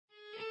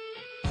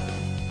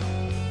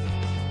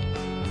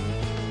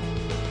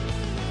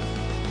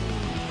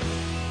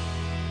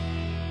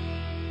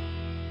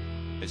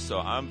So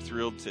I'm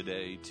thrilled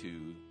today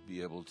to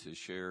be able to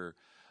share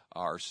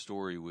our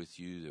story with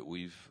you that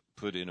we've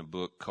put in a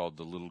book called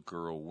The Little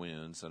Girl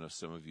Wins. I know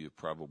some of you have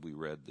probably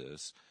read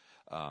this.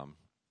 But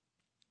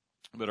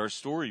our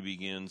story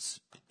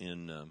begins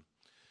in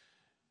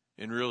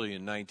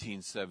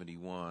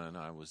 1971.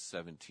 I was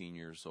 17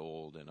 years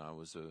old, and I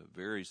was a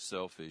very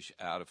selfish,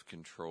 out of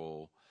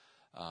control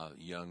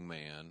young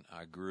man.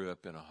 I grew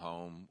up in a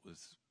home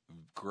with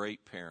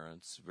great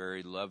parents,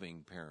 very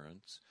loving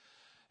parents.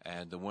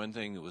 And the one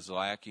thing that was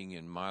lacking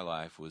in my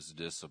life was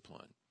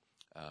discipline.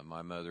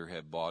 My mother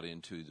had bought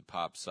into the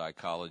pop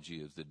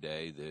psychology of the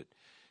day that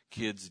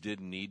kids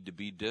didn't need to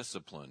be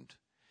disciplined.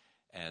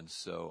 And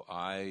so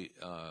I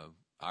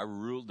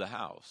ruled the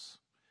house.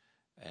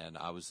 And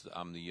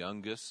I'm the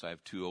youngest. I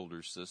have two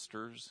older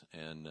sisters.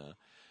 And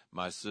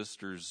my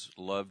sisters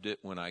loved it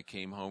when I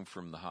came home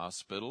from the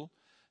hospital.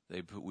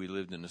 We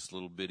lived in this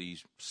little bitty,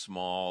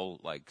 small,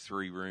 like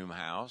 3-room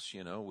house.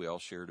 You know, we all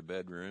shared a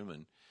bedroom.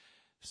 And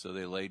so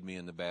they laid me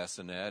in the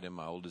bassinet, and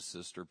my oldest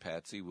sister,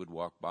 Patsy, would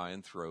walk by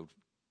and throw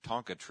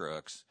Tonka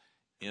trucks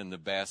in the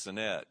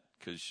bassinet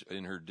because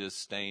in her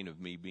disdain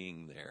of me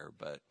being there.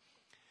 But,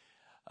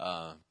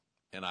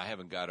 and I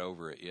haven't got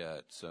over it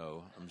yet,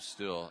 so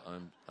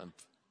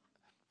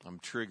I'm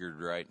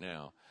triggered right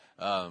now.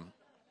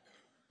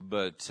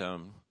 But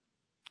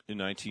in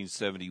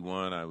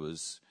 1971, I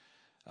was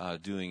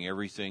doing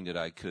everything that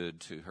I could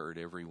to hurt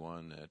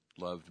everyone that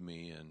loved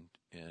me and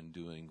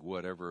doing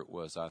whatever it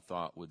was I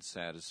thought would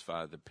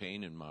satisfy the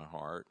pain in my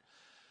heart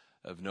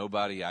of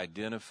nobody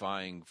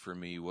identifying for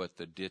me what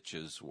the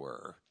ditches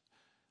were.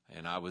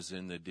 And I was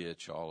in the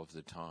ditch all of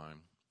the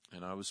time.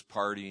 And I was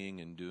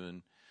partying and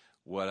doing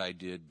what I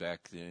did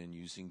back then,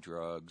 using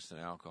drugs and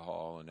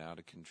alcohol and out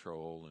of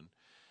control.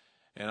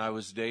 And I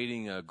was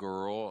dating a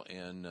girl,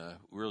 and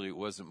really it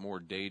wasn't more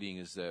dating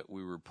as that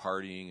we were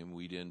partying and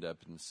we'd end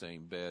up in the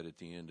same bed at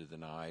the end of the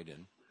night.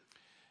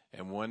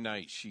 And one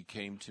night she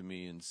came to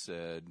me and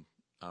said,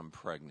 "I'm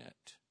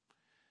pregnant."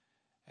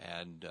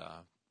 And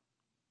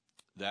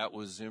that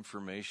was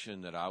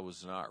information that I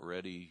was not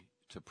ready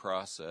to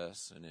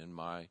process. And in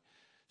my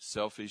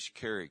selfish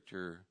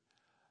character,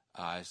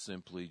 I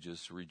simply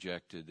just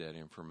rejected that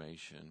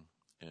information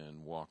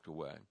and walked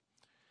away.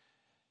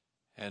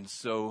 And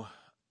so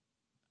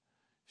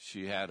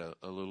she had a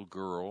little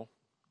girl,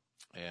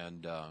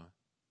 and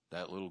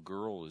that little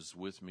girl is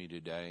with me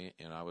today,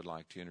 and I would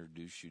like to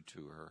introduce you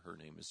to her. Her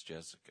name is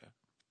Jessica.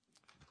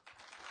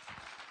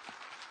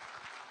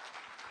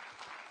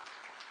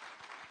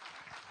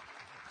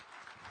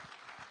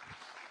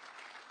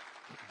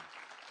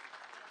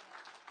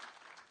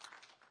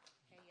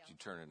 Did you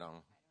turn it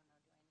on?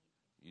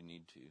 You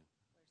need to.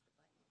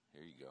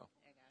 Here you go.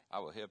 I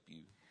will help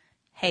you.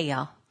 Hey,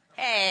 y'all.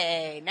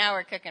 Hey, now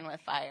we're cooking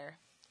with fire.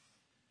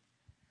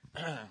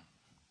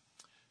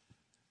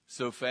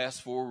 So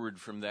fast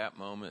forward from that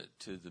moment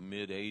to the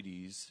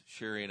mid-'80s,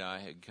 Sherry and I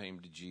had came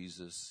to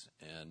Jesus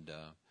and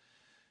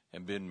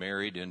been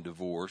married and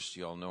divorced.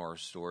 You all know our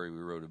story. We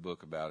wrote a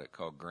book about it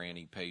called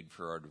Granny Paid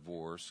for Our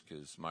Divorce,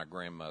 because my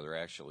grandmother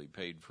actually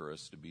paid for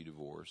us to be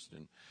divorced.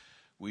 And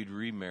we'd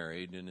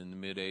remarried, and in the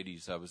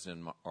mid-'80s, I was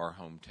in our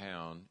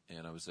hometown,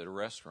 and I was at a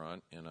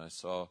restaurant, and I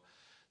saw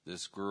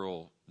this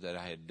girl that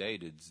I had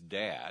dated's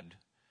dad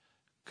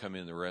come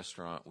in the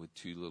restaurant with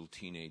two little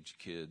teenage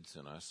kids,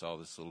 and I saw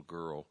this little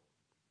girl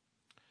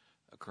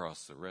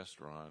across the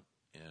restaurant,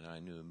 and I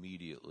knew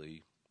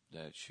immediately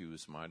that she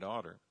was my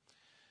daughter.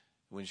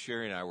 When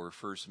Sherry and I were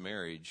first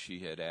married, she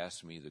had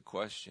asked me the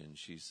question.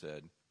 She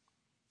said,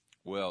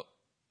 "Well,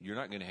 you're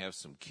not going to have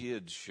some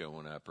kids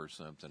showing up or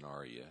something,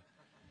 are you?"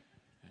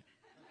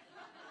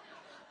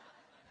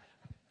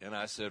 And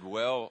I said,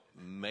 "Well,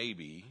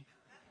 maybe."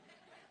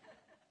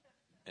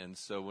 And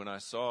so when I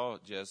saw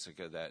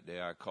Jessica that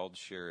day, I called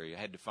Sherry. I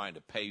had to find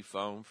a pay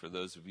phone. For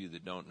those of you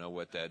that don't know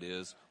what that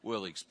is,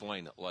 we'll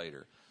explain it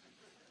later.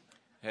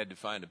 I had to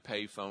find a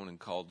pay phone and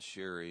called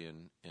Sherry,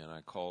 and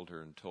I called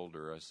her and told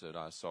her, I said,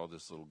 "I saw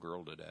this little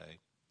girl today,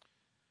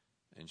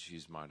 and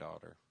she's my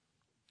daughter."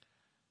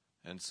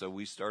 And so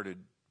we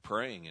started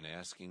praying and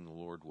asking the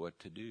Lord what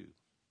to do.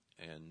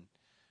 And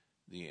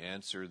the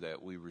answer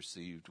that we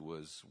received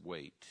was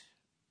wait.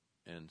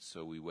 And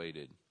so we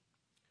waited.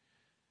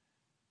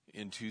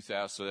 In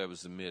 2000, so that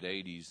was the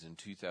mid-'80s. In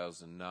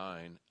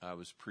 2009, I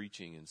was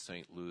preaching in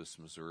St. Louis,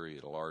 Missouri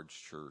at a large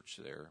church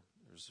there.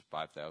 There's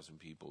 5,000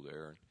 people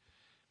there.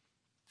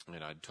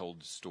 And I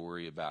told the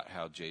story about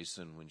how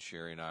Jason, when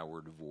Sherry and I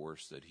were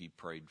divorced, that he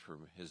prayed for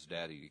his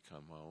daddy to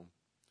come home.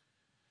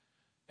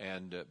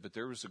 And but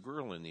there was a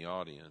girl in the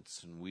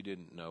audience, and we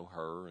didn't know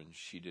her, and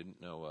she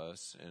didn't know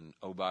us. And,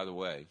 oh, by the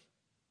way,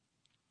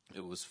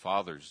 it was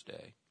Father's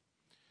Day.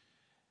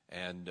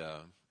 And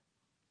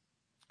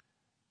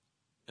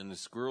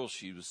this girl,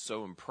 she was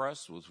so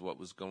impressed with what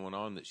was going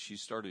on that she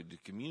started to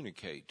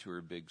communicate to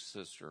her big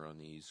sister on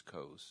the East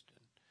Coast.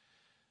 And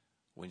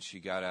when she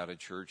got out of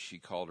church, she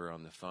called her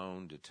on the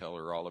phone to tell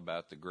her all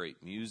about the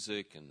great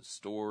music and the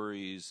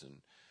stories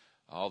and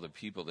all the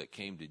people that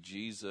came to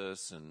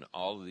Jesus and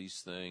all of these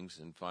things.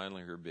 And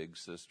finally her big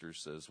sister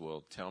says,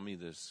 well, tell me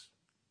this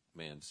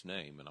man's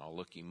name and I'll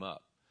look him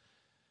up.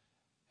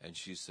 And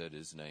she said,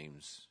 his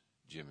name's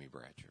Jimmy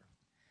Bratcher.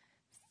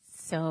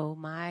 So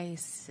my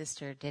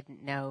sister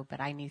didn't know, but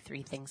I knew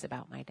 3 things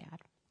about my dad.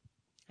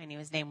 I knew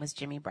his name was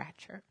Jimmy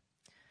Bratcher.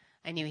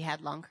 I knew he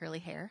had long curly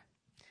hair,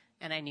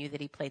 and I knew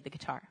that he played the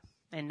guitar.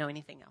 I didn't know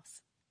anything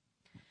else.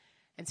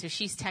 And so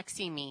she's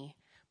texting me,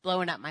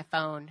 blowing up my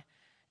phone,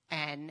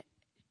 and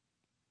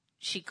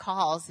she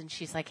calls, and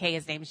she's like, hey,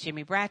 his name's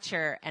Jimmy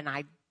Bratcher, and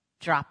I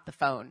dropped the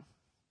phone.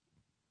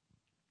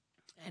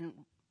 And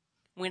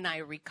when I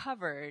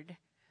recovered,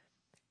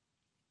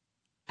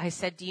 I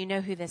said, do you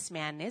know who this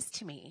man is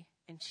to me?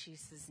 And she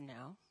says,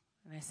 no.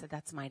 And I said,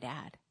 that's my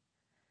dad.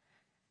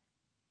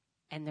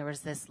 And there was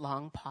this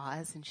long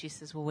pause, and she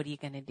says, well, what are you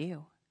going to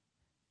do?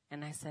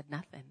 And I said,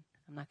 nothing.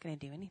 I'm not going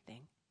to do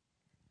anything.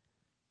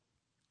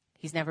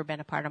 He's never been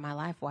a part of my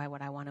life. Why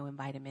would I want to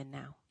invite him in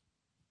now?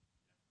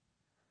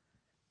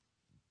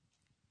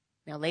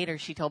 Now, later,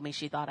 she told me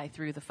she thought I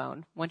threw the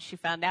phone once she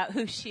found out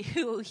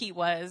who he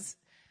was.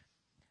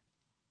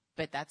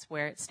 But that's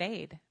where it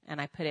stayed.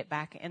 And I put it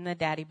back in the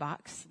daddy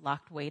box,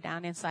 locked way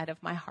down inside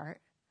of my heart,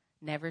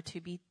 never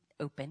to be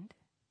opened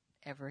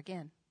ever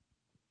again.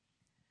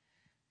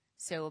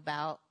 So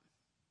about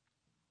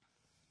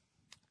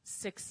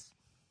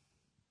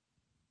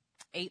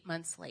 8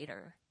 months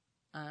later,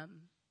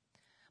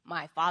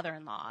 my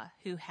father-in-law,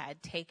 who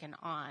had taken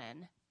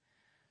on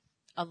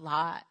a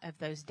lot of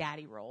those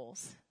daddy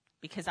roles,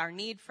 because our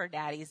need for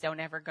daddies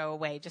don't ever go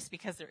away just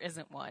because there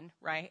isn't one,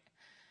 right?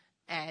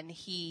 And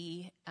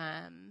he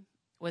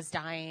was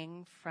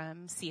dying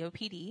from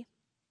COPD,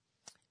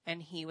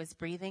 and he was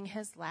breathing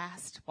his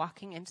last,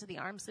 walking into the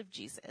arms of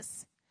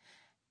Jesus.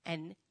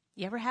 And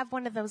you ever have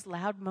one of those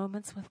loud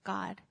moments with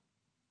God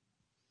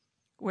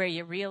where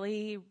you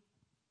really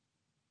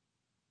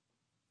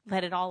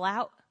let it all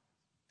out?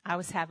 I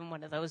was having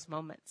one of those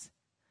moments.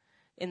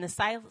 In the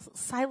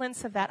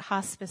silence of that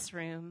hospice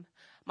room,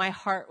 my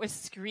heart was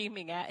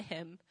screaming at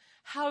him,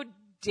 how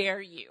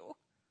dare you?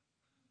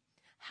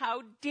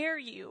 How dare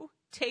you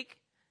take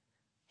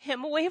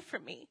him away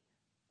from me?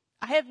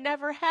 I have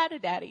never had a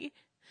daddy,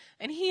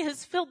 and he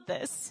has filled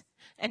this,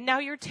 and now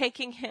you're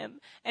taking him,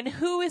 and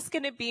who is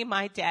going to be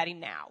my daddy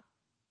now?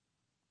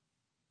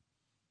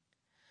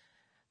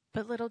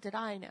 But little did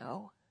I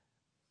know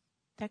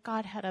that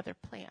God had other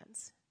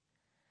plans,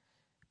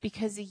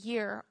 because a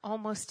year,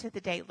 almost to the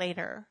day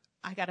later,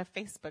 I got a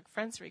Facebook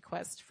friends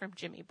request from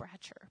Jimmy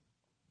Bratcher.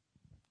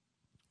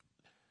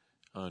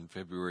 On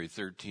February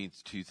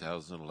 13th,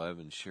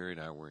 2011, Sherry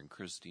and I were in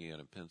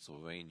Christiana,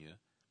 Pennsylvania,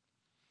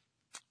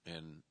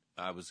 and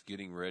I was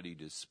getting ready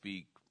to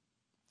speak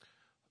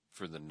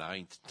for the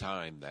 9th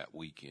time that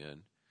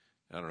weekend.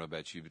 I don't know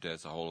about you, but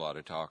that's a whole lot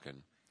of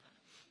talking.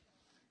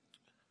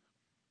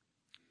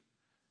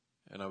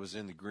 And I was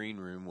in the green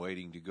room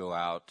waiting to go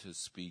out to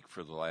speak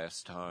for the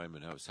last time,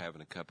 and I was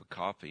having a cup of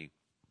coffee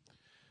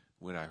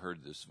when I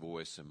heard this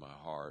voice in my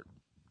heart.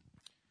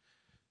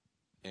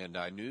 And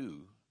I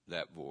knew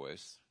that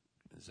voice,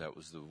 as that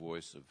was the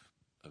voice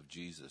of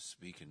Jesus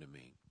speaking to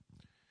me.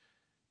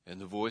 And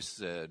the voice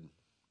said,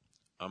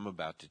 I'm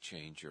about to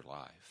change your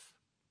life.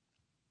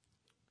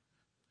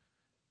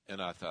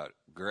 And I thought,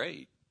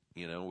 great.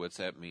 You know, what's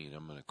that mean?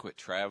 I'm going to quit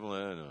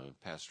traveling, I'm going to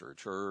pastor a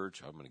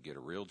church, I'm going to get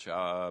a real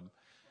job.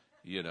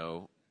 You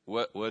know,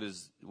 what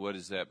does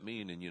that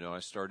mean? And, you know, I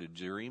started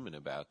dreaming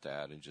about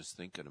that and just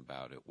thinking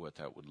about it, what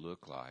that would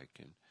look like.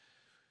 And,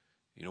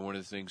 you know, one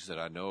of the things that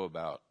I know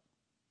about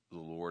the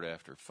Lord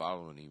after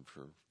following him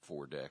for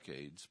 4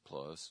 decades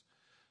plus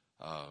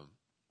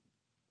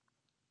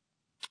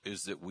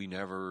is that we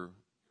never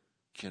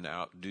can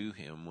outdo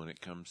him when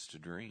it comes to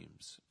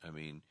dreams. I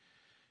mean,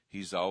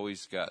 he's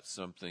always got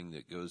something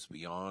that goes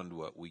beyond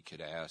what we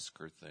could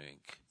ask or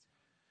think.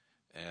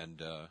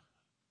 And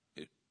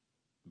it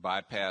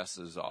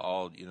bypasses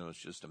all, you know, it's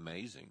just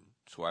amazing.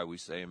 That's why we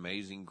say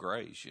amazing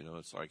grace. You know,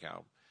 it's like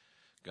how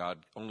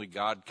only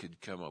God could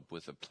come up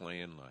with a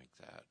plan like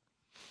that.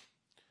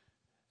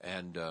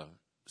 And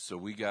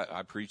so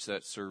I preached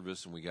that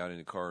service, and we got in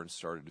the car and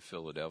started to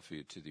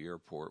Philadelphia to the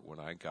airport when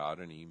I got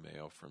an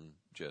email from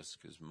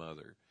Jessica's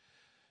mother.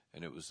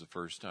 And it was the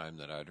first time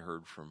that I'd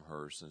heard from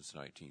her since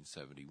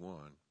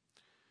 1971.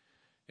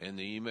 And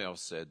the email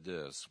said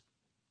this.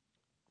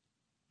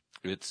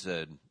 It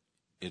said,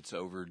 it's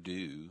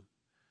overdue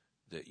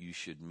that you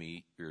should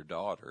meet your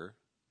daughter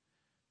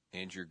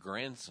and your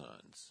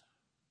grandsons.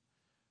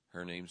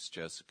 Her name's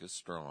Jessica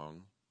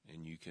Strong,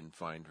 and you can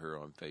find her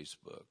on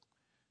Facebook.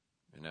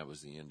 And that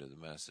was the end of the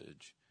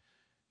message.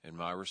 And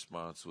my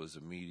response was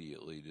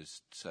immediately to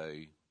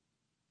say,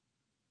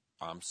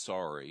 I'm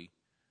sorry.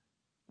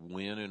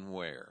 When and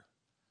where?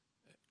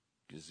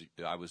 Because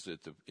I was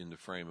in the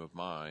frame of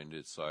mind.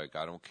 It's like,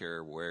 I don't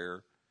care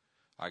where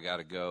I got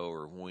to go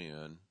or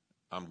when,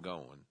 I'm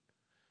going.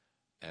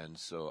 And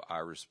so I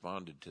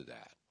responded to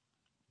that.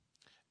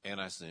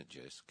 And I sent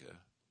Jessica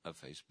a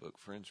Facebook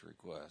friends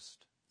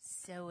request.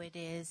 So it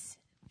is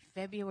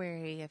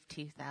February of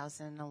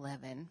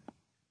 2011,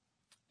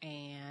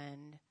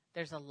 and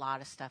there's a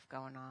lot of stuff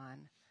going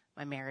on.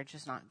 My marriage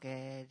is not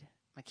good.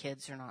 My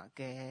kids are not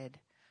good.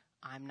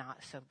 I'm not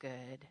so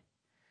good.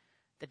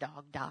 The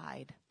dog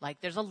died.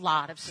 Like, there's a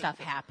lot of stuff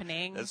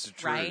happening. That's the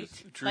truth.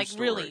 Right? True like,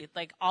 story. really,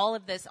 like, all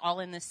of this, all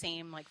in the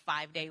same, like,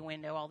 5-day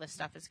window, all this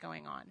stuff is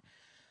going on.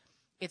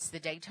 It's the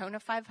Daytona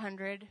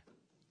 500.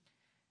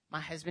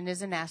 My husband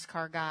is a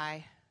NASCAR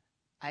guy.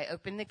 I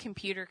opened the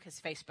computer because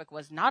Facebook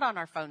was not on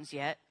our phones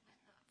yet,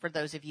 for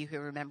those of you who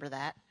remember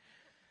that.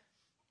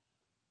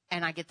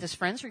 And I get this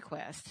friend's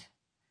request.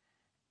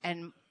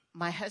 And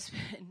my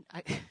husband,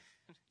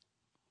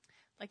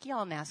 like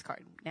y'all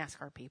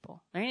NASCAR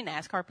people. Are you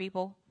NASCAR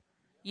people?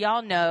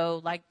 Y'all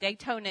know, like,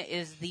 Daytona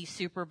is the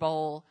Super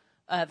Bowl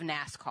of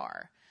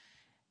NASCAR.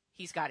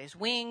 He's got his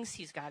wings,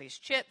 he's got his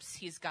chips,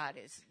 he's got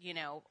his,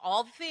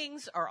 all the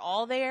things are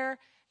all there,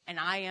 and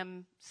I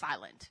am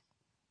silent,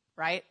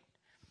 right?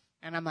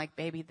 And I'm like,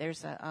 baby,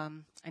 there's I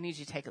need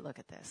you to take a look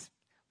at this.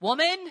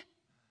 Woman,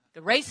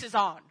 the race is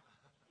on.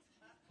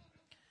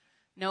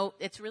 No,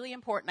 it's really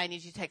important. I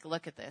need you to take a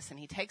look at this. And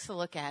he takes a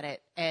look at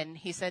it, and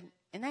he said,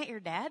 isn't that your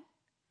dad?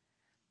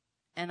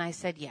 And I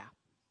said, yeah.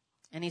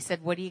 And he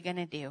said, what are you going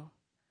to do?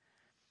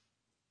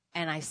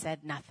 And I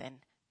said, nothing.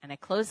 And I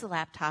closed the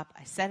laptop.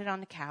 I set it on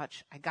the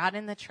couch. I got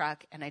in the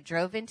truck, and I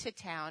drove into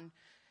town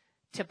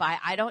to buy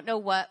I don't know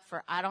what.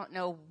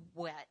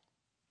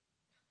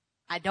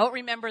 I don't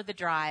remember the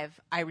drive.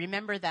 I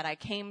remember that I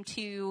came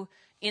to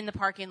in the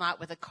parking lot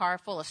with a car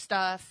full of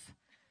stuff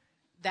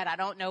that I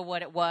don't know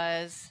what it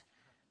was,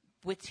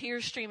 with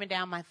tears streaming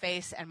down my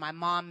face, and my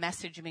mom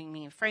messaging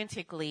me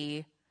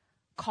frantically,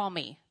 call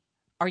me.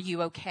 Are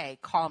you okay?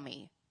 Call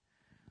me.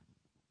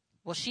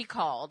 Well, she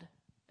called,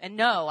 and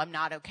no, I'm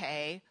not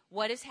okay.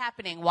 What is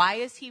happening? Why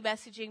is he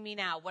messaging me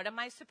now? What am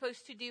I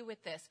supposed to do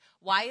with this?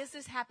 Why is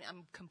this happening?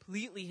 I'm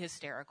completely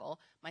hysterical.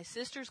 My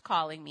sister's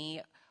calling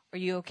me. Are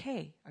you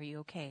okay? Are you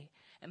okay?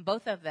 And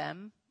both of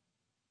them,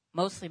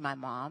 mostly my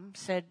mom,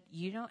 said,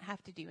 you don't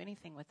have to do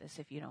anything with this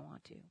if you don't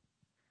want to.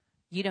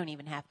 You don't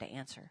even have to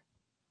answer.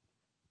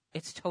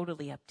 It's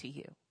totally up to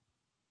you.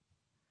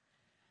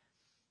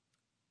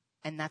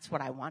 And that's what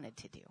I wanted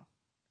to do,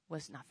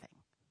 was nothing.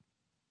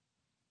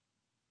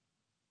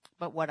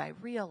 But what I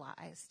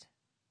realized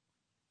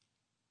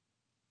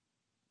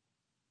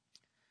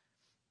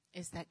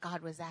is that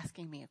God was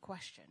asking me a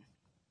question.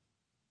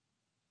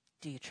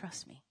 Do you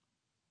trust me?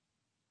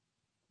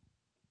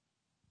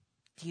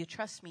 Do you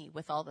trust me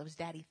with all those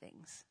daddy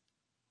things?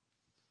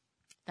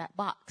 That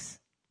box.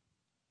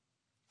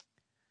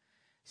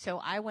 So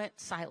I went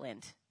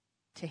silent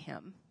to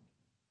him.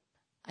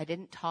 I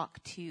didn't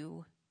talk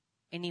to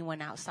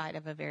anyone outside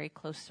of a very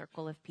close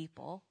circle of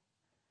people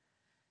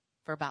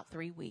for about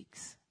 3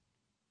 weeks.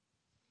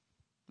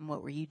 And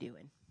what were you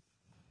doing?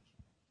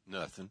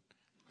 Nothing.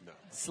 No.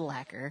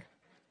 Slacker.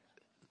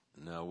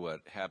 No,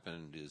 what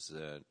happened is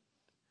that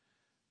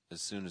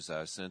as soon as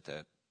I sent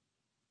that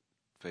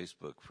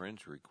Facebook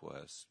friends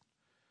request,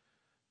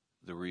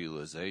 the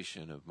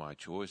realization of my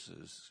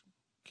choices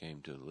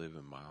came to live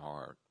in my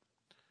heart,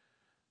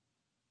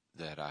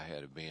 that I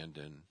had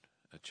abandoned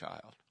a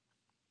child.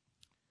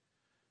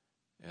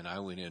 And I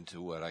went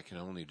into what I can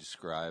only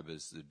describe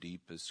as the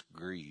deepest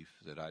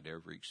grief that I'd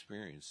ever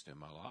experienced in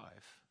my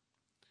life.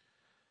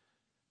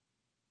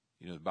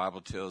 The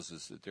Bible tells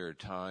us that there are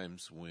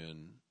times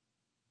when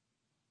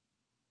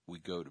we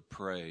go to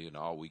pray and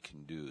all we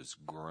can do is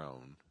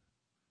groan.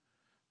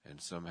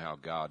 And somehow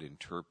God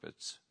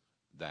interprets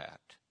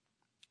that.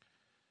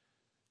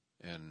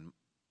 And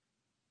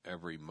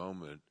every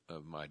moment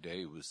of my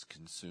day was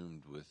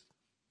consumed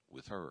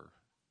with her.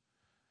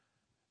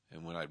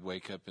 And when I'd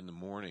wake up in the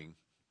morning,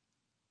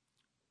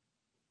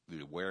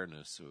 the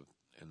awareness of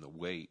and the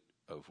weight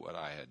of what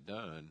I had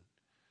done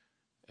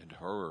and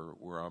her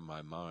were on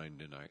my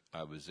mind, and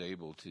I was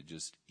able to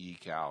just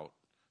eke out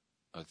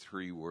a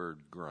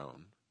 3-word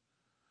groan.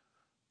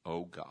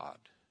 Oh God,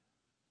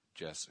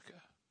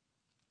 Jessica.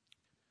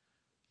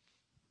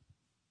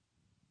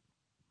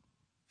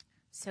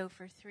 So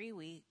for 3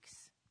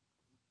 weeks,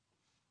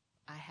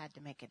 I had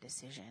to make a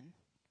decision.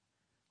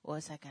 What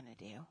was I going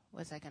to do?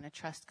 Was I going to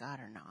trust God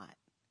or not?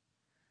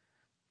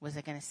 Was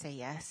I going to say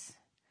yes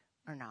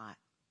or not?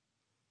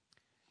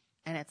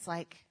 And it's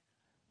like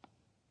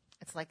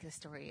the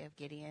story of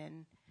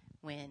Gideon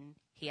when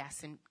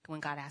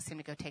God asked him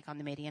to go take on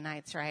the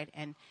Midianites, right?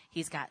 And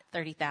he's got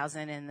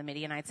 30,000 and the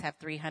Midianites have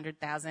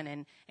 300,000,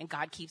 and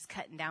God keeps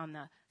cutting down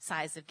the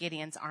size of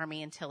Gideon's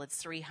army until it's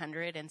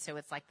 300. And so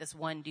it's like this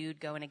one dude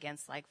going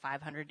against like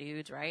 500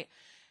 dudes, right?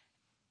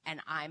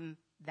 And I'm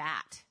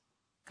that.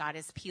 God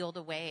has peeled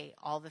away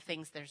all the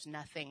things. There's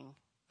nothing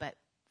but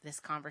this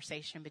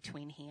conversation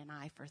between he and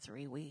I for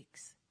 3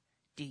 weeks.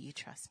 Do you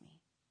trust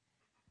me?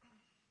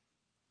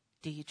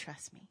 Do you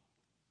trust me?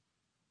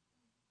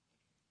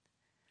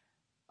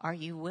 Are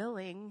you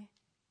willing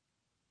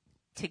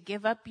to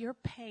give up your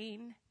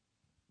pain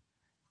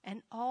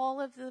and all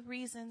of the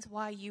reasons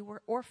why you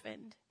were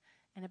orphaned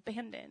and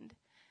abandoned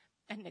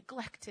and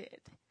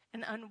neglected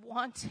and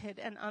unwanted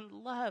and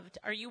unloved?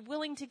 Are you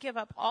willing to give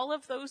up all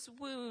of those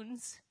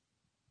wounds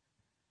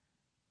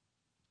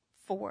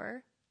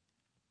for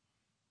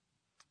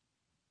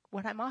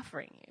what I'm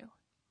offering you?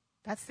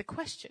 That's the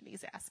question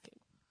he's asking.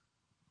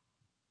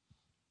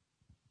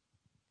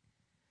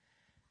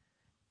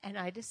 And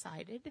I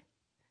decided,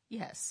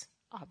 yes,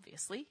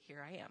 obviously,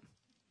 here I am.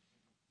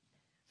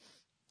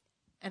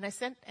 And I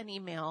sent an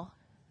email,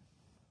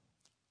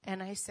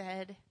 and I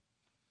said,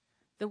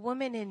 the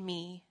woman in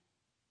me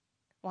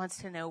wants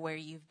to know where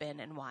you've been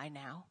and why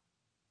now.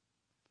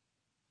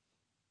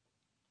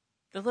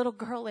 The little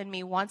girl in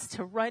me wants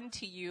to run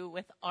to you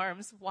with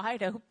arms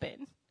wide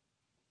open.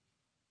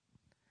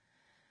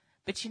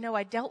 But you know,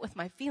 I dealt with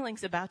my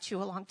feelings about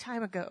you a long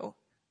time ago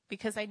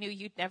because I knew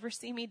you'd never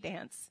see me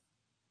dance.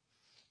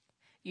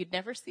 You'd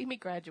never see me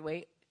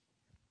graduate.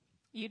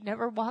 You'd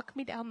never walk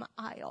me down the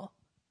aisle.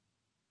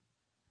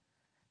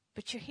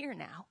 But you're here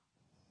now.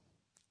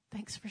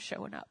 Thanks for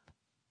showing up.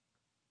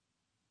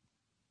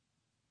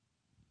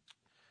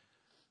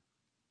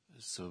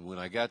 So when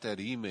I got that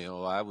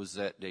email, I was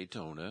at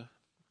Daytona.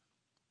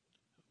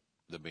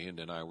 The band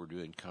and I were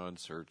doing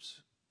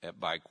concerts at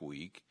Bike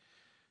Week,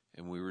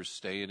 and we were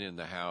staying in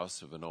the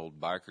house of an old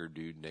biker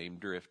dude named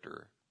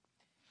Drifter.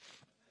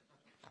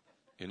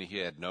 And he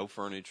had no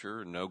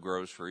furniture, no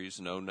groceries,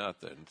 no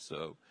nothing.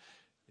 So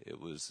it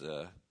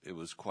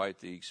was quite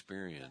the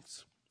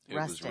experience. It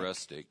was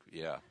rustic.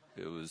 Yeah,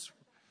 it was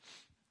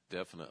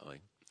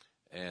definitely.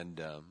 And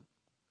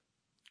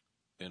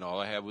all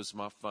I had was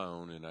my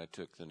phone, and I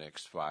took the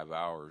next 5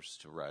 hours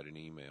to write an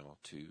email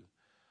to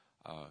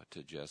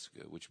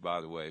Jessica, which,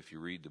 by the way, if you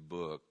read the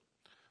book,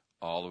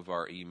 all of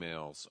our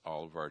emails,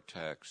 all of our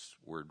texts,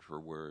 word for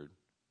word,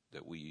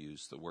 that we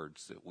use, the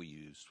words that we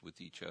used with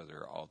each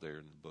other, are all there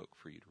in the book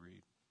for you to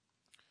read.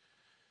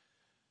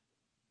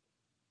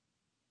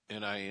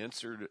 And I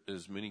answered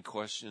as many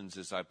questions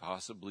as I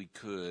possibly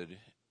could,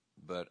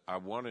 but I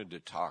wanted to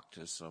talk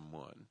to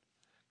someone.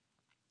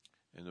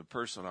 And the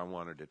person I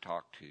wanted to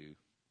talk to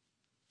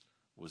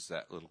was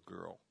that little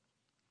girl.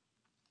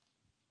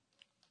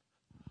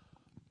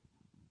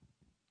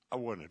 I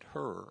wanted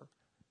her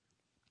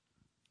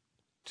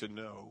to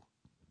know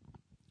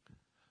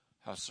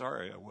how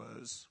sorry I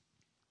was.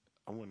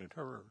 I wanted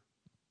her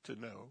to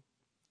know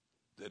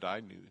that I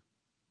knew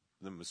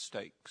the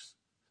mistakes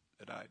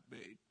that I'd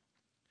made.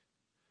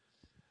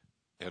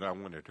 And I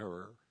wanted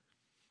her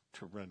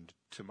to run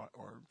to my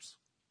arms.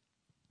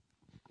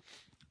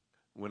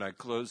 When I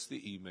closed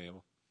the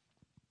email,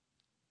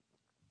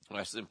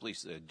 I simply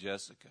said,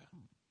 Jessica,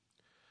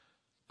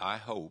 I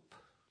hope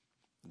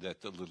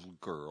that the little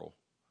girl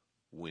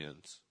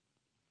wins.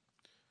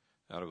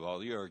 Out of all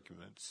the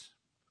arguments,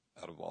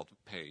 out of all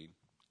the pain,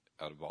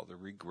 out of all the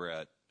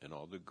regret and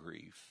all the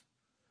grief,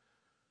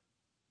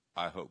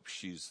 I hope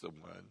she's the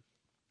one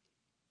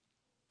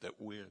that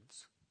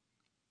wins.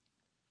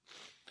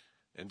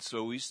 And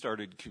so we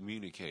started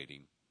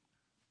communicating.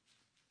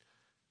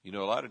 You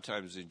know, a lot of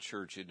times in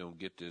church it don't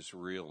get this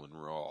real and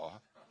raw.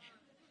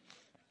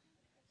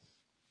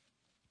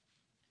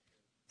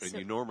 And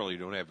you normally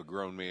don't have a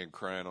grown man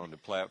crying on the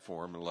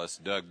platform unless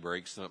Doug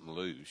breaks something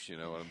loose, you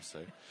know what I'm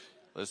saying?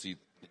 Unless he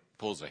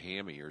pulls a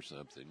hammy or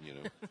something, you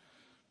know.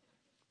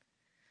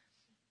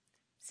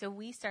 So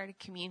we started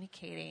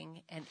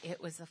communicating, and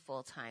it was a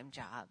full-time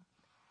job.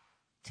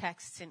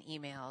 Texts and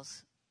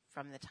emails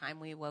from the time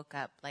we woke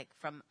up, like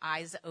from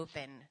eyes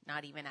open,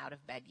 not even out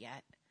of bed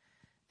yet,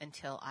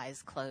 until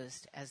eyes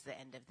closed as the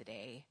end of the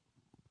day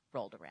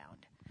rolled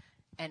around.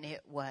 And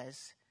it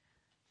was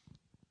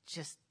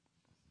just,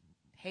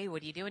 hey,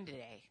 what are you doing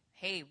today?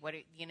 Hey,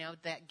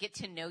 that get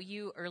to know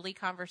you early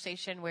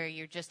conversation where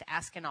you're just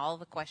asking all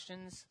the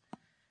questions.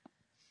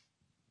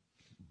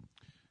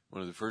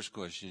 One of the first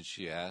questions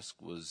she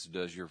asked was,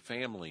 does your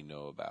family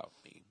know about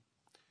me?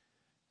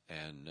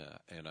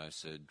 And I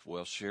said,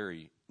 well,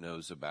 Sherry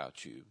knows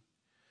about you.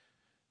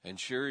 And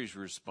Sherry's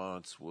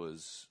response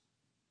was,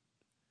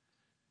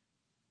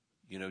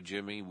 you know,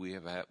 Jimmy, we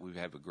have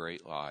a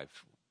great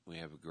life. We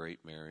have a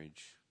great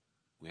marriage.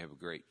 We have a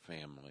great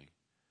family.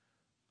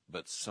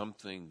 But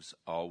something's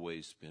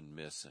always been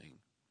missing.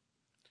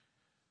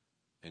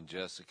 And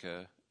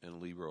Jessica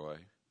and Leroy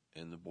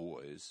and the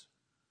boys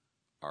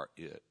are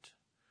it.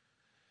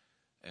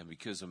 And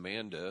because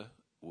Amanda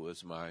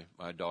was my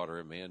daughter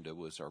Amanda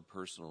was our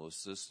personal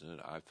assistant,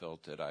 I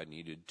felt that I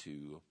needed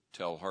to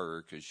tell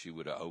her, because she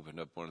would have opened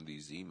up one of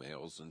these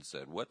emails and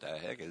said, what the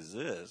heck is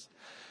this?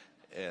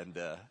 And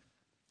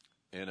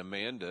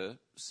Amanda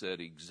said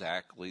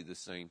exactly the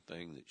same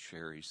thing that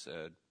Sherry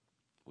said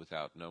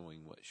without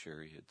knowing what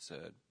Sherry had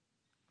said.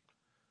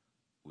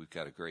 We've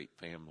got a great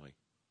family.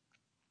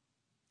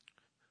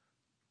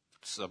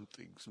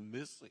 Something's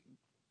missing.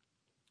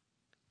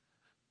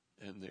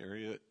 And there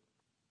it.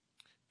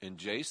 And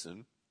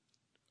Jason,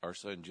 our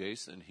son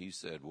Jason, he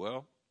said,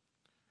 well,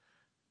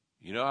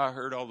 you know, I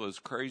heard all those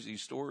crazy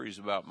stories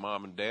about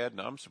mom and dad, and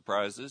I'm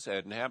surprised this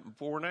hadn't happened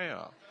before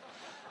now.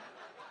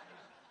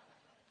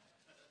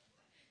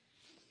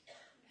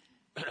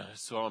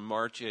 So on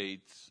March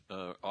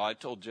 8th, I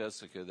told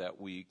Jessica that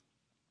week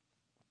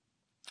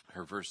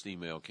her first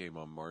email came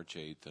on March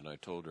 8th, and I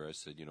told her, I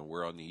said,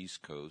 we're on the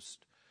East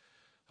Coast.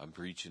 I'm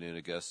preaching in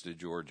Augusta,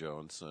 Georgia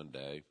on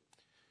Sunday,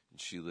 and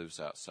she lives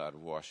outside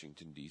of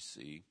Washington,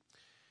 D.C.,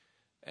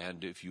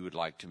 and if you would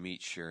like to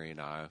meet Sherry and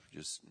I,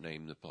 just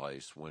name the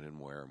place, when and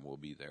where, and we'll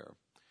be there.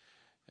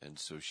 And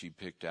so she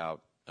picked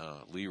out,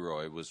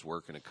 Leroy was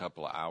working a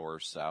couple of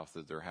hours south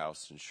of their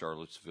house in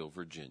Charlottesville,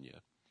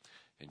 Virginia.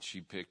 And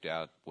she picked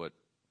out what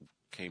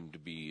came to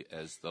be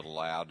as the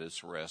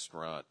loudest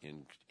restaurant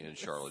in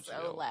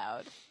Charlottesville. So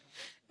loud.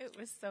 It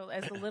was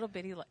a little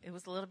bitty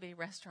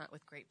restaurant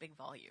with great big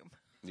volume.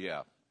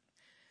 Yeah.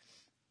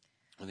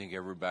 I think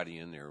everybody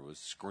in there was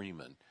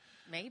screaming.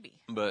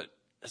 Maybe. But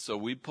so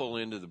we pull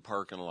into the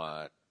parking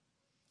lot,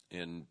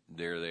 and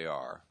there they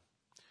are.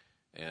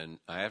 And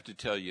I have to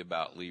tell you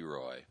about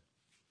Leroy.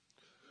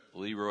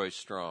 Leroy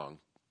Strong,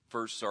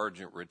 First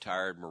Sergeant,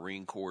 retired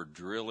Marine Corps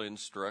Drill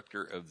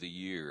Instructor of the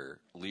Year,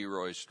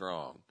 Leroy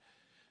Strong.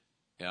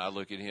 And I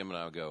look at him and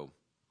I go,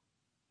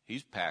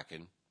 he's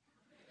packing.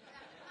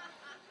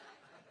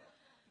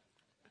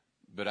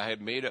 But I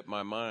had made up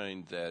my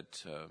mind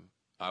that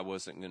I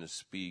wasn't going to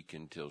speak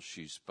until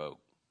she spoke.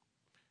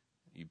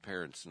 You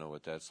parents know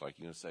what that's like.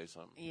 You going to say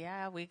something?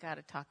 Yeah, we got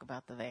to talk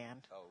about the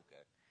van. Oh,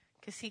 okay.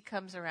 Because he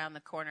comes around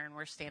the corner and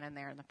we're standing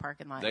there in the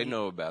parking lot. They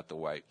know about the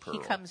white pearl. He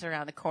comes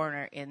around the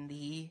corner in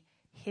the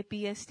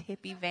hippiest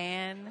hippie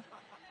van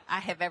I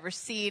have ever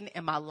seen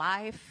in my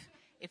life.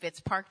 If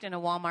it's parked in a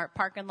Walmart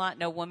parking lot,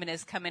 no woman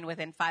is coming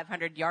within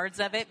 500 yards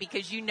of it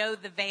because you know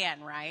the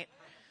van, right?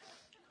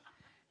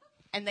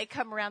 And they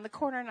come around the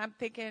corner and I'm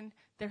thinking,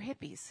 they're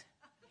hippies.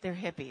 They're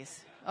hippies.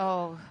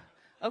 Oh,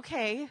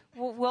 okay.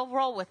 We'll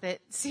roll with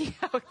it. See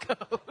how it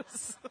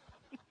goes.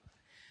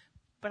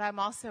 But I'm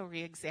also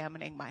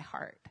re-examining my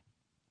heart.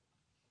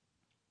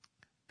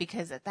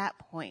 Because at that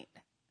point,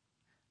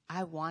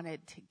 I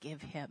wanted to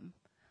give him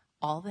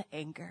all the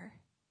anger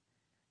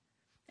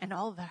and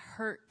all the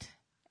hurt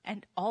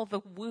and all the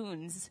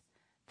wounds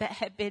that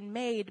had been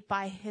made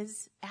by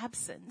his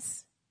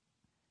absence.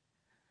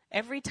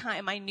 Every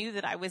time I knew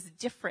that I was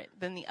different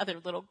than the other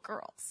little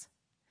girls.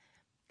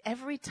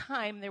 Every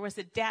time there was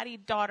a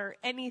daddy-daughter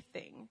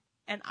anything,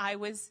 and I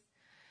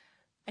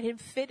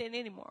didn't fit in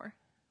anymore.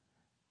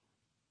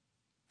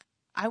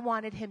 I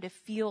wanted him to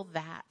feel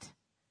that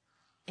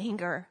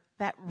anger,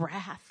 that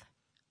wrath.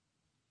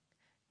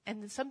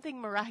 And then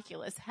something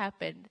miraculous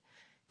happened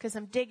because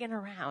I'm digging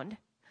around,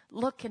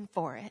 looking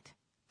for it,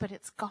 but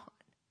it's gone.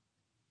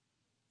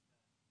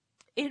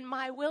 In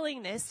my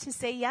willingness to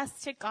say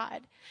yes to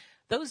God,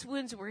 those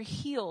wounds were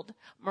healed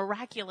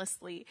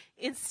miraculously,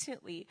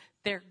 instantly.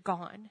 They're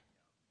gone.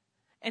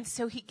 And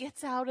so he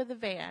gets out of the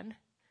van,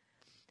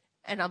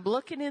 and I'm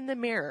looking in the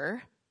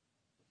mirror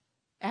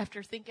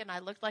after thinking I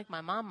looked like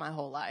my mom my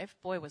whole life.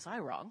 Boy, was I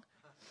wrong.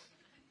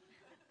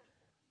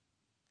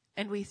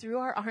 And we threw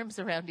our arms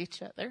around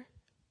each other.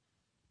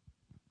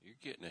 You're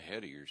getting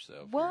ahead of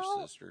yourself,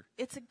 Well, sister.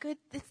 it's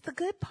the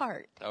good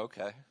part.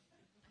 Okay.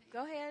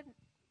 Go ahead.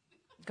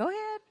 Go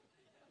ahead.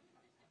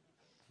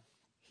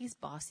 He's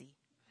bossy.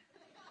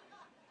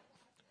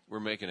 We're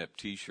making up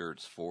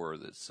T-shirts for her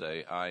that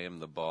say, I am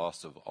the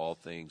boss of all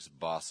things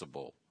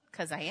bossable.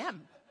 'Cause I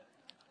am.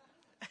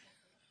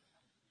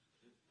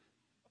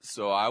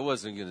 So I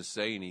wasn't going to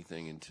say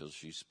anything until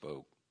she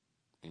spoke.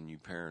 And you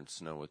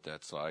parents know what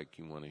that's like.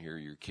 You want to hear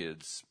your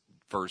kids'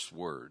 first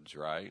words,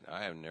 right?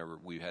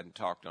 We hadn't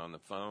talked on the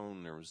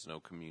phone. There was no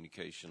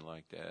communication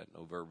like that,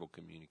 no verbal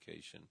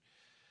communication.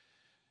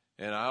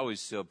 And I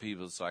always tell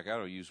people, it's like, I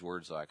don't use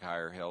words like hi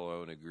or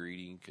hello and a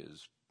greeting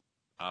because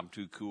I'm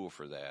too cool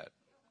for that.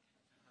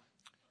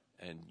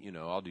 And,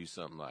 I'll do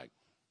something like,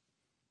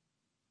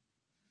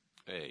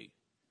 hey.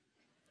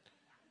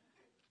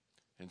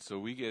 And so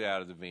we get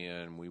out of the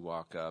van and we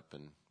walk up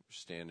and we're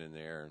standing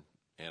there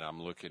and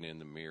I'm looking in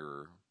the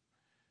mirror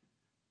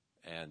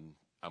and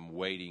I'm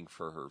waiting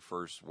for her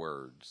first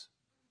words.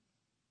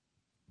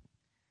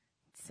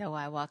 So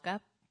I walk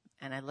up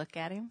and I look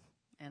at him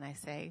and I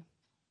say,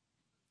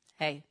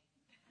 hey,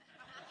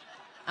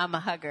 I'm a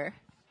hugger.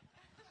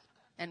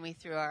 And we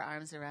threw our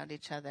arms around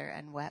each other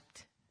and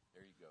wept.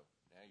 There you go.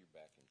 Now you're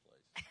back in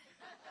place.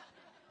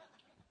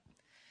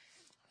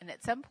 And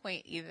at some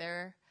point,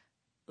 either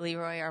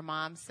Leroy or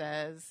Mom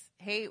says,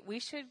 hey, we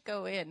should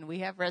go in. We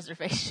have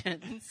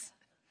reservations.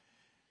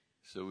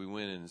 So we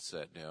went in and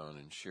sat down,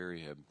 and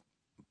Sherry had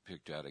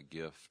picked out a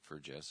gift for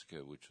Jessica,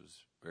 which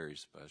was very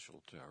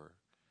special to her.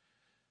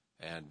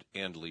 And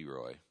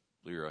Leroy.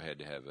 Leroy had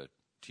to have a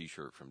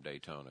T-shirt from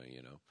Daytona,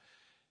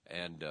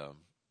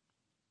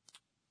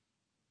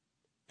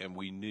 And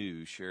we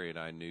knew, Sherry and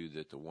I knew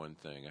that the one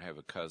thing, I have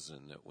a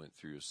cousin that went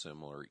through a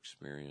similar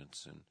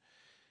experience, and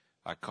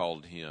I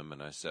called him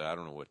and I said, I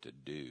don't know what to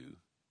do.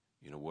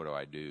 What do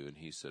I do? And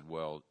he said,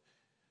 well,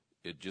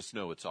 just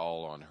know it's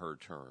all on her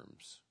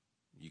terms.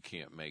 You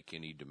can't make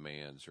any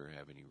demands or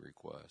have any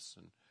requests.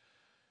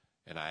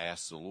 And I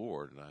asked the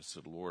Lord, and I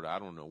said, Lord, I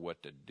don't know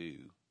what to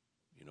do.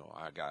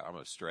 I'm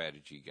a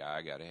strategy guy.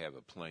 I got to have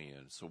a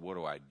plan. So what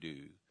do I do?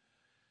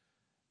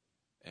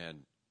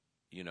 And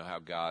you know how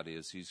God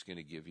is. He's going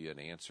to give you an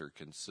answer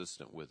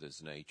consistent with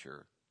his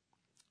nature.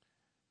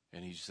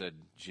 And he said,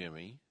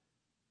 Jimmy,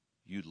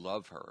 you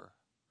love her.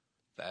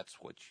 That's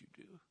what you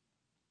do.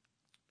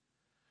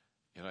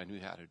 And I knew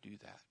how to do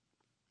that.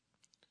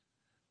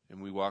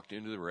 And we walked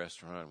into the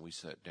restaurant and we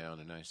sat down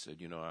and I said,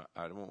 you know,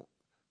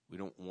 we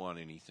don't want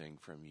anything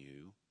from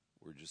you.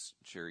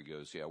 Sherry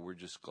goes, yeah, we're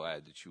just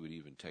glad that you would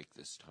even take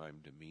this time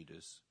to meet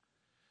us.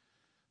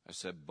 I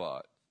said,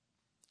 but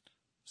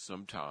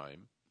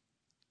sometime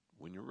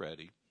when you're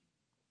ready,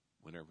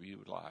 whenever you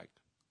would like,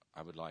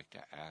 I would like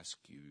to ask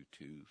you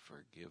to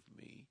forgive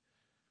me.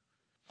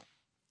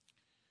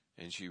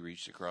 And she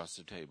reached across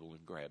the table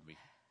and grabbed me.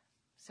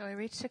 So I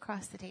reached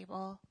across the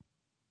table,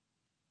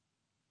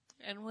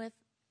 and with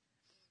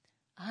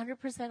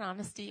 100%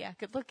 honesty, I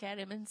could look at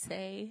him and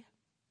say,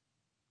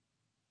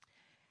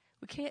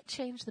 we can't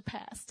change the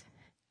past,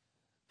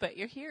 but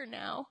you're here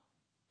now,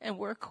 and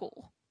we're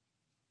cool.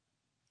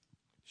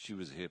 She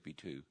was a hippie,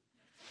 too.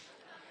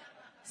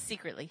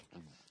 Secretly.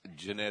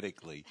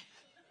 Genetically.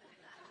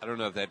 I don't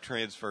know if that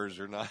transfers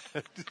or not.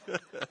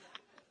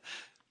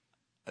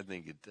 I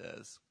think it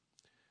does.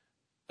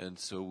 And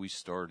so we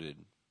started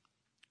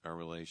our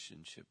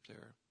relationship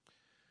there.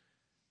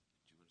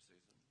 Do you want to say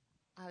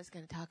something? I was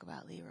going to talk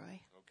about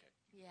Leroy. Okay.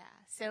 Yeah.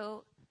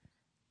 So,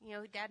 you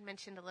know, Dad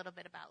mentioned a little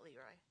bit about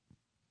Leroy.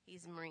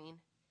 He's a Marine.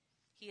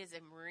 He is a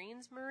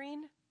Marine's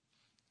Marine.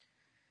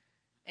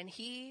 And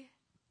he,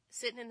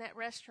 sitting in that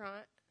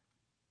restaurant,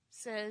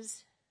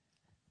 says,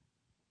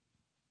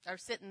 or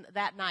sitting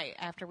that night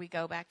after we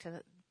go back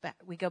to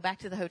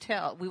the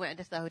hotel. We went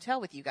into the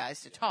hotel with you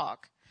guys to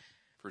talk.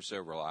 For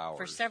several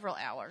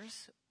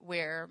hours.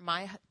 Where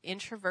my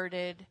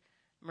introverted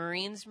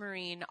Marine's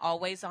Marine,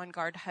 always on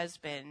guard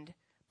husband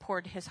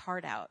poured his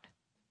heart out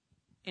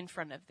in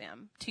front of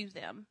them, to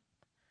them.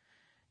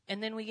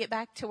 And then we get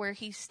back to where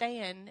he's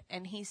staying,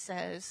 and he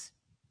says,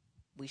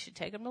 we should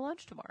take him to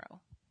lunch tomorrow.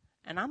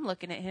 And I'm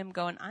looking at him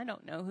going, I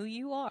don't know who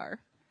you are.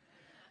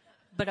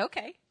 But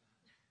okay.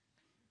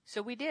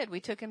 So we did. We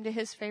took them to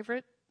his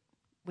favorite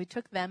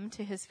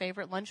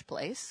lunch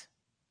place.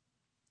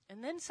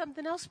 And then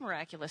something else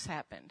miraculous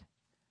happened.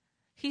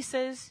 He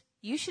says,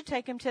 you should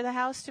take him to the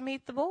house to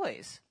meet the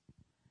boys.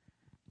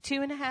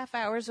 2.5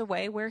 hours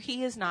away where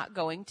he is not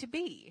going to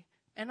be.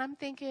 And I'm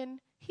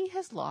thinking, he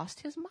has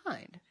lost his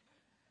mind.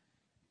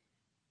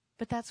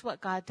 But that's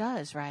what God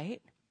does,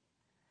 right?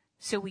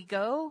 So we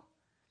go,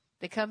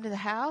 they come to the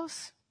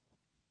house.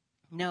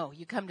 No,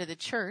 you come to the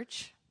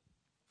church,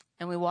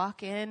 and we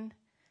walk in,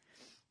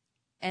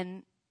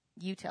 and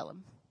you tell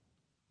them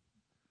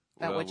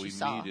about what you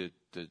saw. Well, we meet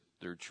at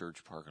their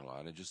church parking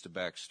lot. And just a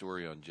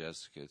backstory on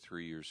Jessica,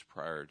 3 years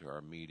prior to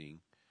our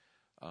meeting,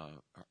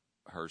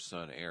 her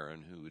son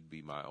Aaron, who would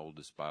be my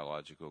oldest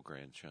biological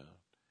grandchild,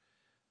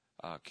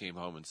 came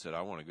home and said,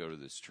 I want to go to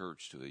this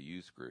church, to a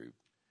youth group.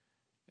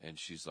 And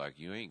she's like,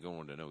 you ain't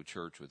going to no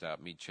church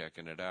without me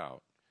checking it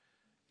out.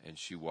 And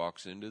she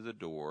walks into the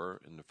door,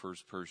 and the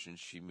first person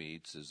she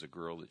meets is a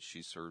girl that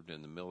she served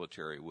in the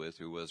military with,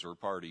 who was her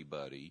party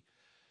buddy,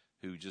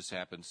 who just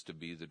happens to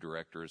be the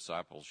director of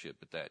discipleship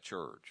at that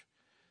church,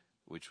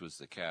 which was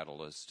the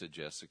catalyst to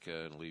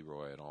Jessica and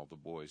Leroy and all the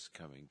boys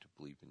coming to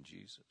believe in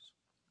Jesus.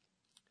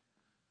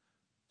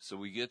 So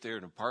we get there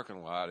in the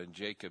parking lot, and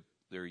Jacob,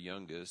 their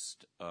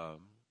youngest,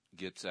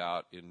 gets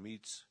out and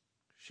meets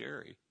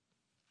Sherry.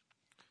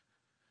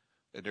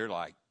 And they're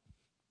like,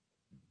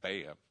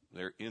 bam,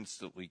 they're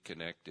instantly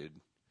connected.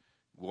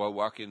 We'll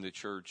walk in the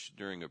church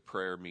during a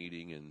prayer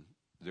meeting, and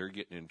they're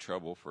getting in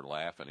trouble for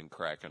laughing and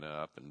cracking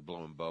up and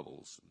blowing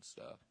bubbles and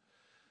stuff.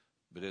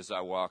 But as I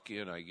walk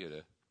in, I get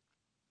a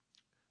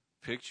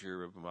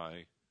picture of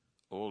my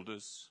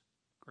oldest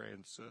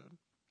grandson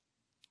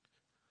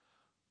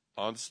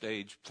on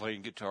stage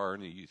playing guitar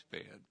in a youth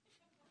band.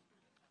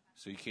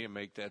 So you can't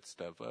make that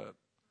stuff up.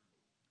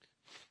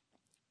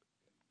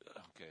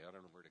 Okay, I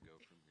don't know where to go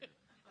from here.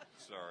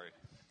 Sorry.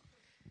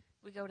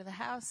 We go to the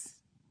house.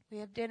 We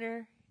have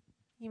dinner.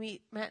 You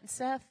meet Matt and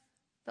Seth,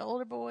 the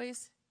older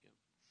boys. Yep.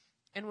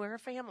 And we're a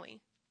family.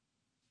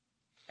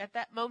 At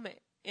that moment,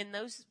 in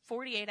those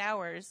 48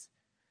 hours,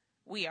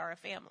 we are a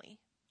family.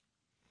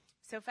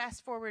 So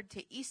fast forward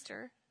to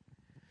Easter.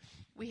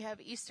 We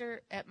have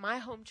Easter at my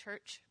home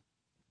church.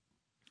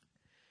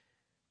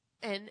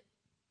 And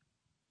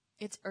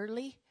it's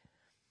early.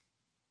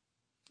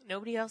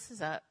 Nobody else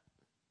is up.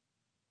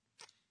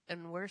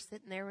 And we're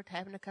sitting there, we're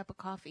having a cup of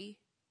coffee.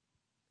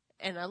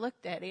 And I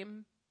looked at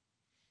him.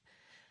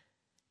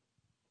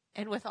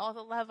 And with all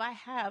the love I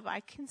have, I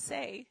can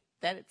say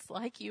that it's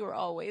like you were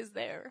always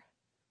there.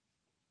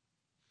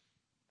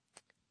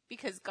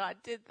 Because God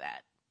did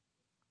that.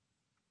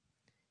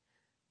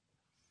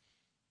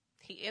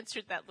 He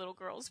answered that little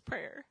girl's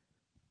prayer.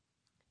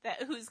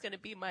 That who's going to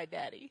be my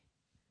daddy?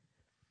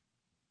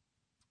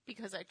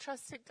 Because I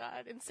trusted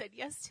God and said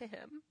yes to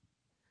him.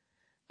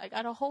 I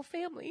got a whole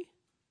family.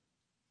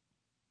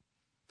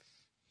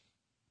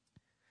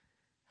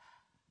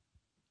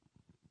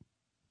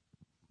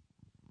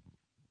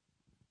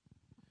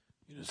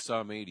 You know,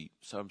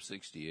 Psalm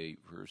 68,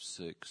 verse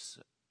 6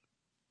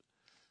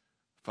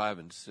 5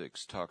 and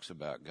 6 talks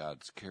about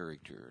God's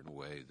character in a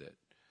way that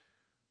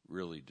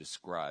really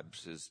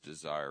describes his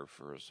desire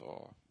for us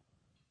all.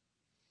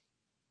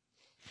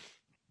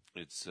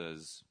 It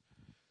says,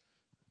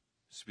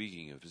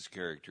 speaking of his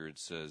character, it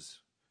says,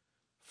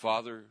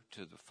 Father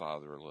to the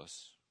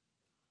fatherless,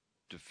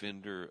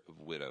 defender of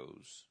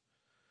widows.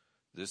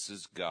 This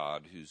is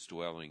God whose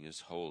dwelling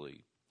is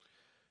holy.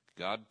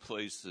 God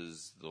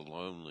places the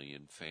lonely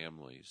in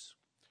families.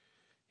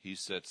 He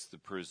sets the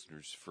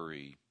prisoners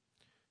free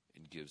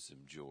and gives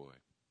them joy.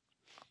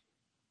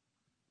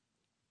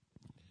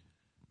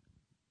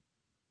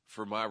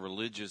 For my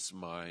religious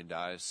mind,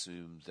 I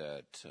assumed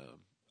that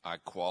I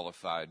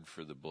qualified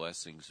for the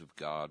blessings of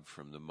God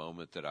from the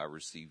moment that I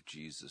received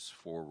Jesus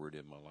forward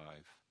in my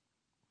life.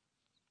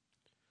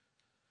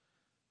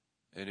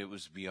 And it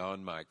was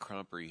beyond my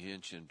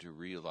comprehension to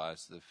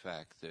realize the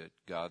fact that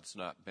God's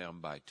not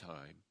bound by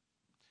time,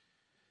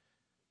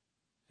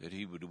 that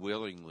he would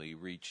willingly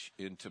reach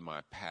into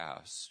my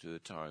past to a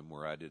time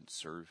where I didn't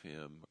serve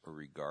him or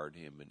regard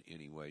him in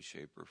any way,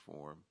 shape, or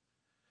form,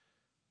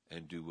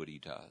 and do what he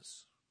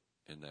does,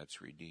 and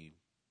that's redeem.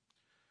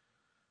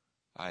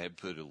 I had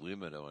put a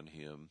limit on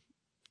him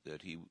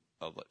that he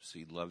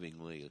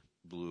lovingly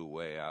blew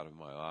away out of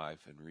my life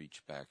and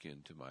reached back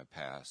into my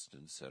past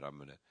and said, I'm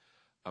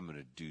going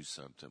to do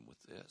something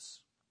with this.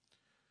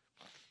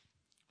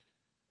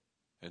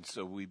 And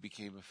so we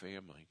became a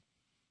family,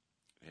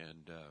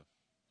 and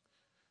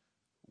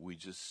we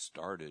just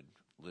started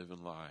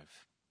living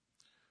life.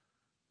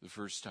 The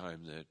first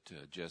time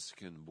that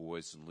Jessica and the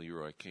boys and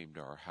Leroy came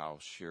to our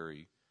house,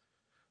 Sherry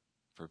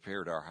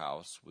prepared our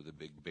house with a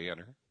big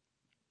banner.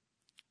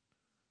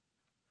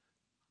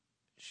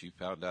 She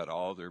found out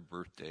all their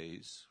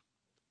birthdays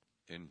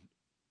and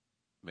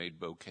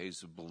made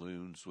bouquets of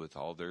balloons with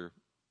all their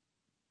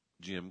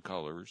gym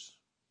colors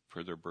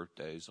for their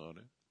birthdays on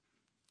it.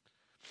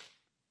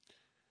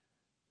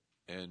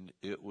 And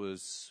it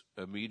was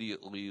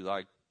immediately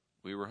like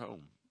we were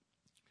home.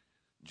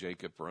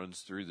 Jacob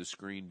runs through the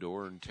screen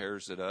door and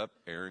tears it up.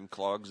 Aaron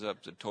clogs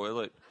up the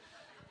toilet.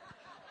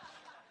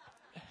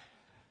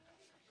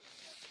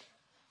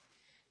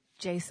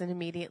 Jason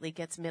immediately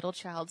gets middle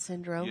child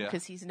syndrome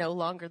because he's no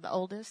longer the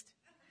oldest.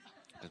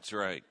 That's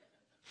right.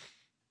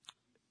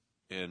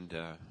 And,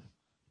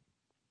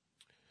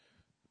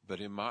 but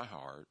in my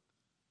heart,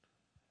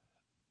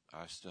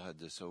 I still had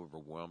this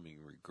overwhelming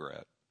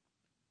regret.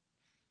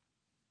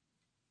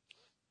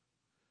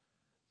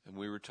 And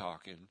we were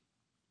talking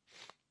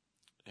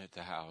at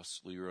the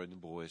house. Leroy and the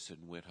boys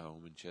had went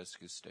home, and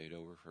Jessica stayed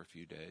over for a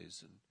few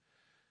days. And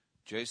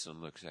Jason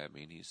looks at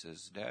me and he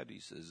says, Dad, he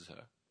says,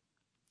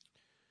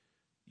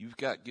 you've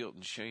got guilt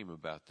and shame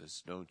about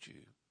this, don't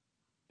you?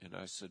 And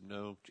I said,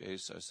 no,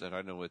 Jace. I said,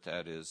 I know what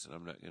that is, and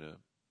I'm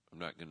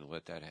not gonna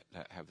let that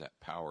have that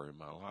power in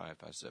my life.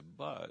 I said,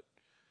 but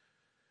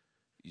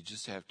you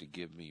just have to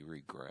give me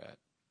regret.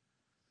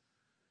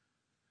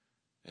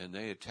 And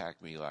they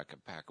attacked me like a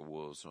pack of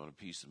wolves on a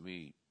piece of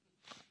meat.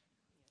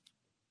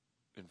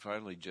 And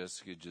finally,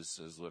 Jessica just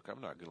says, look,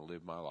 I'm not going to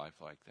live my life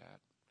like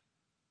that.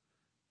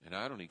 And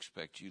I don't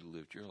expect you to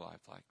live your life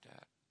like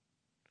that.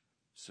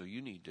 So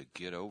you need to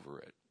get over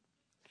it.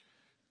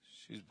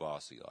 She's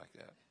bossy like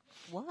that.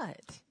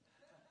 What?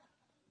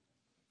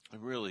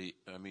 Really,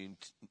 I mean,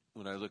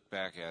 when I look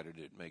back at it,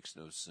 it makes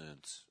no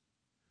sense.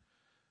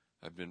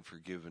 I've been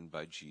forgiven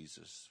by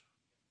Jesus.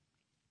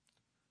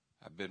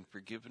 I've been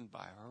forgiven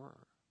by her.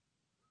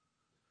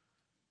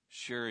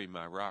 Sherry,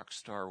 my rock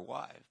star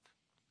wife,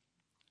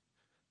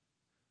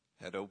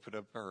 had opened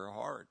up her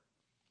heart.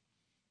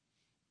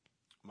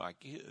 My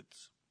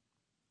kids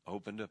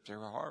opened up their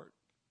heart.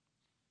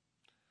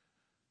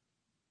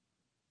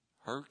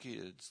 Her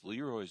kids,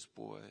 Leroy's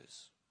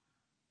boys,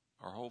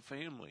 our whole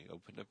family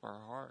opened up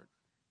our heart.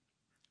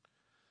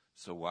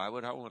 So why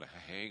would I want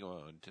to hang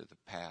on to the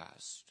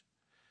past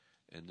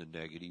and the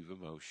negative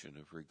emotion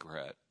of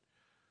regret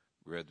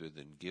rather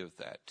than give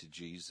that to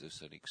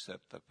Jesus and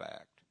accept the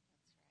fact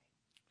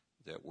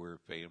that we're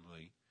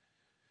family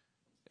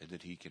and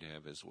that he can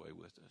have his way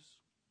with us?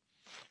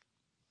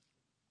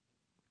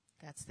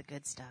 That's the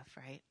good stuff,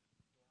 right?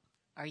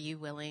 Are you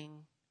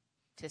willing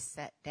to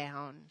set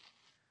down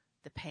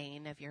the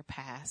pain of your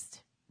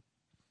past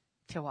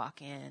to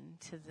walk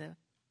into the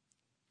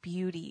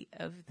beauty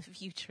of the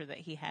future that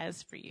he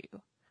has for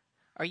you?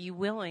 Are you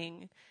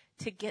willing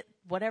to get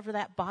whatever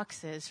that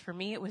box is? For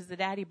me, it was the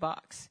daddy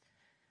box.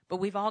 But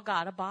we've all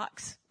got a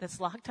box that's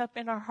locked up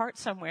in our heart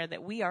somewhere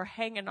that we are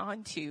hanging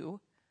on to.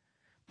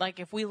 Like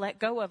if we let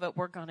go of it,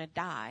 we're going to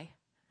die.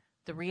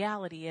 The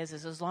reality is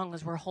as long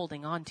as we're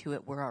holding on to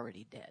it, we're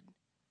already dead.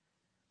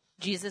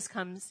 Jesus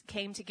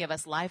came to give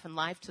us life and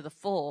life to the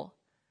full.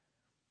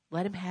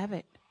 Let him have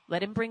it.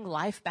 Let him bring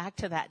life back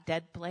to that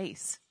dead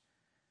place.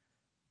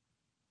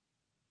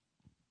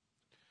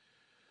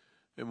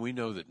 And we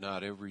know that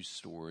not every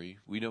story,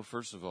 we know,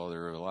 first of all,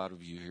 there are a lot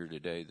of you here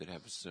today that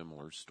have a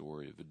similar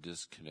story of a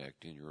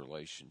disconnect in your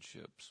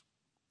relationships.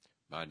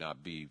 Might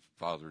not be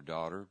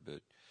father-daughter,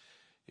 but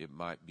it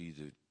might be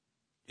that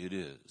it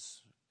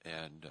is.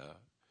 And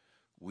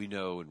we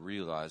know and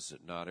realize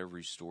that not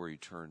every story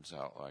turns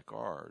out like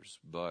ours,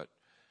 but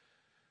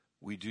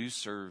we do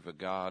serve a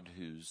God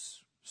whose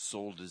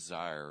sole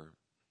desire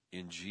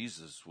in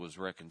Jesus was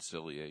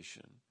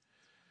reconciliation.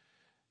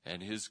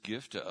 And his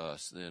gift to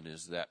us then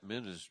is that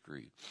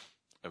ministry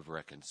of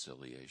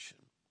reconciliation.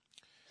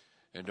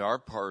 And our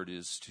part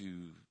is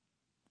to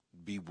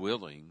be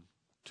willing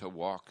to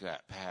walk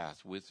that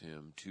path with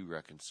him to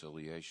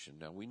reconciliation.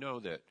 Now, we know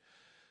that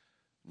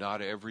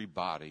not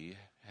everybody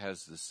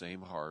has the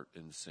same heart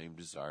and the same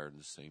desire and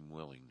the same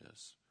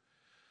willingness.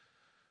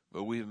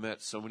 But we have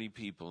met so many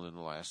people in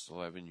the last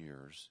 11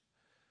 years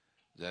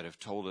that have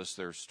told us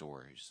their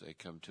stories. They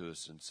come to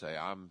us and say,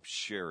 I'm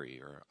Sherry,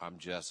 or I'm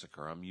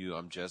Jessica, or I'm you,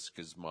 I'm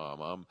Jessica's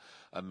mom, I'm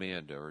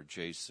Amanda or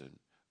Jason.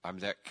 I'm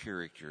that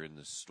character in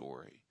this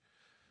story.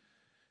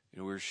 You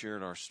know, we were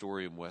sharing our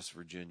story in West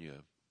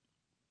Virginia,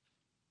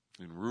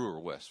 in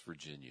rural West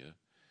Virginia,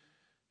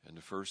 and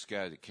the first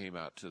guy that came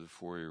out to the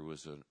foyer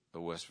was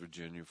a West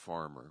Virginia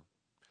farmer,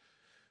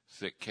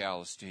 thick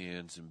calloused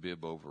hands and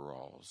bib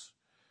overalls,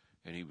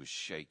 and he was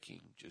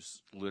shaking,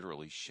 just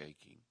literally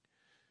shaking.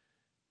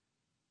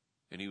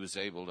 And he was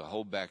able to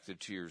hold back the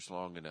tears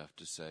long enough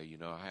to say, you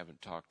know, I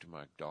haven't talked to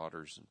my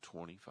daughters in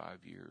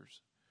 25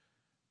 years,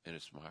 and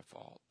it's my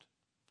fault.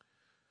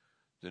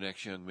 The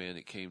next young man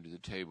that came to the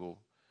table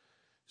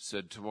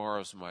said,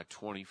 tomorrow's my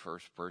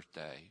 21st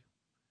birthday.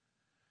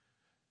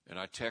 And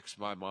I texted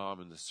my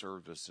mom in the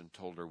service and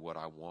told her what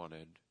I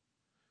wanted.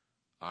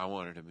 I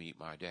wanted to meet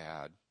my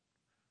dad,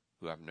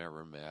 who I've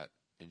never met,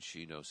 and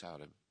she knows how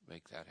to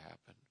make that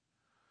happen.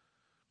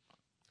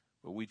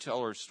 But we tell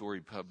our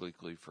story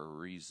publicly for a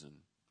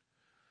reason.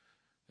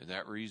 And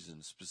that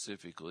reason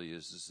specifically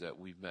is that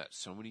we've met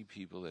so many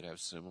people that have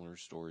similar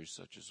stories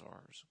such as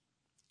ours.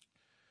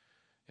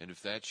 And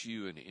if that's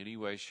you in any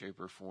way, shape,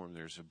 or form,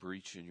 there's a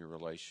breach in your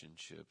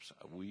relationships,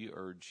 we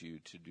urge you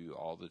to do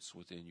all that's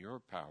within your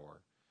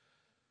power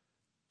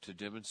to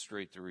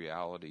demonstrate the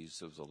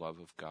realities of the love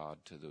of God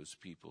to those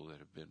people that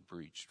have been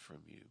breached from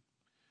you.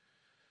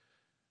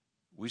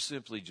 We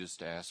simply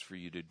just ask for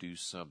you to do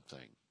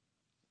something.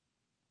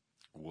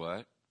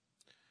 What?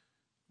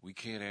 We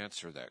can't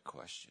answer that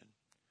question.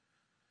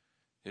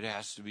 It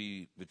has to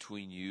be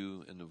between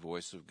you and the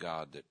voice of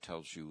God that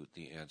tells you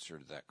the answer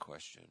to that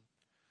question.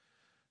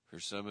 For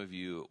some of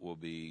you, it will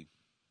be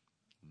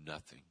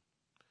nothing.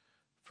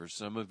 For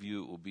some of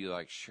you, it will be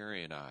like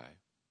Sherry and I,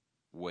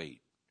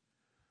 wait.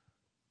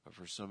 But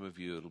for some of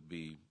you, it'll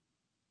be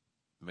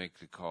make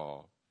the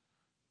call,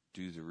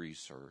 do the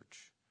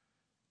research,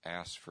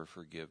 ask for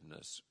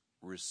forgiveness,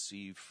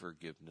 receive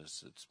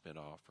forgiveness that's been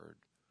offered.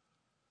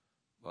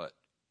 But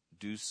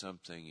do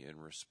something in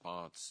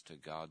response to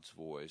God's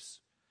voice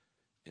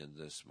in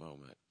this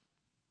moment.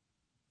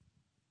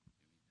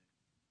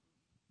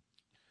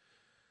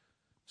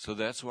 So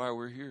that's why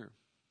we're here,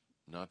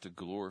 not to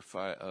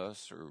glorify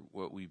us or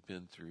what we've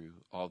been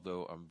through,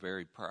 although I'm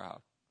very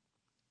proud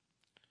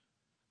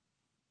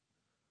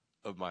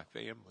of my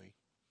family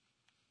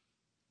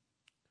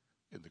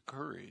and the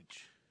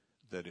courage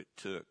that it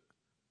took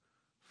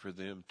for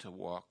them to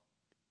walk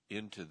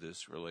into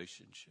this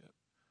relationship.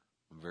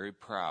 I'm very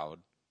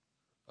proud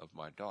of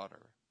my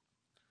daughter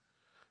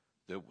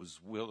that was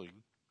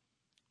willing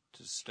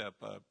to step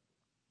up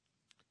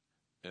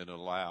and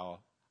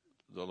allow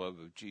the love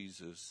of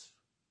Jesus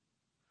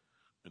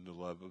and the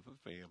love of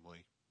a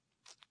family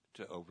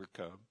to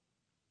overcome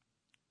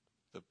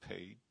the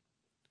pain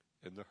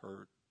and the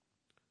hurt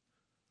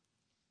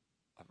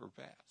of her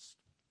past.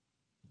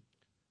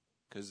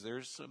 Because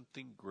there's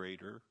something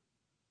greater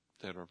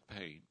than our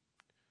pain.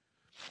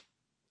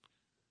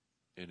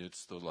 And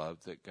it's the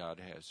love that God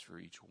has for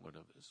each one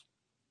of us.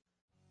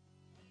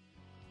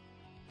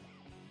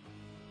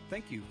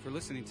 Thank you for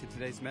listening to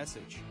today's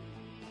message.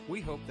 We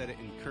hope that it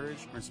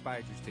encouraged or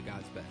inspired you to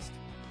God's best.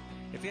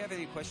 If you have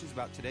any questions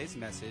about today's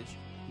message,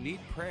 need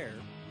prayer,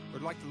 or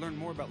would like to learn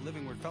more about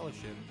Living Word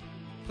Fellowship,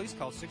 please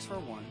call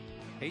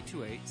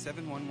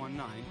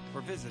 641-828-7119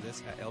 or visit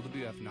us at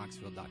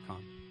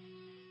lwfknoxville.com.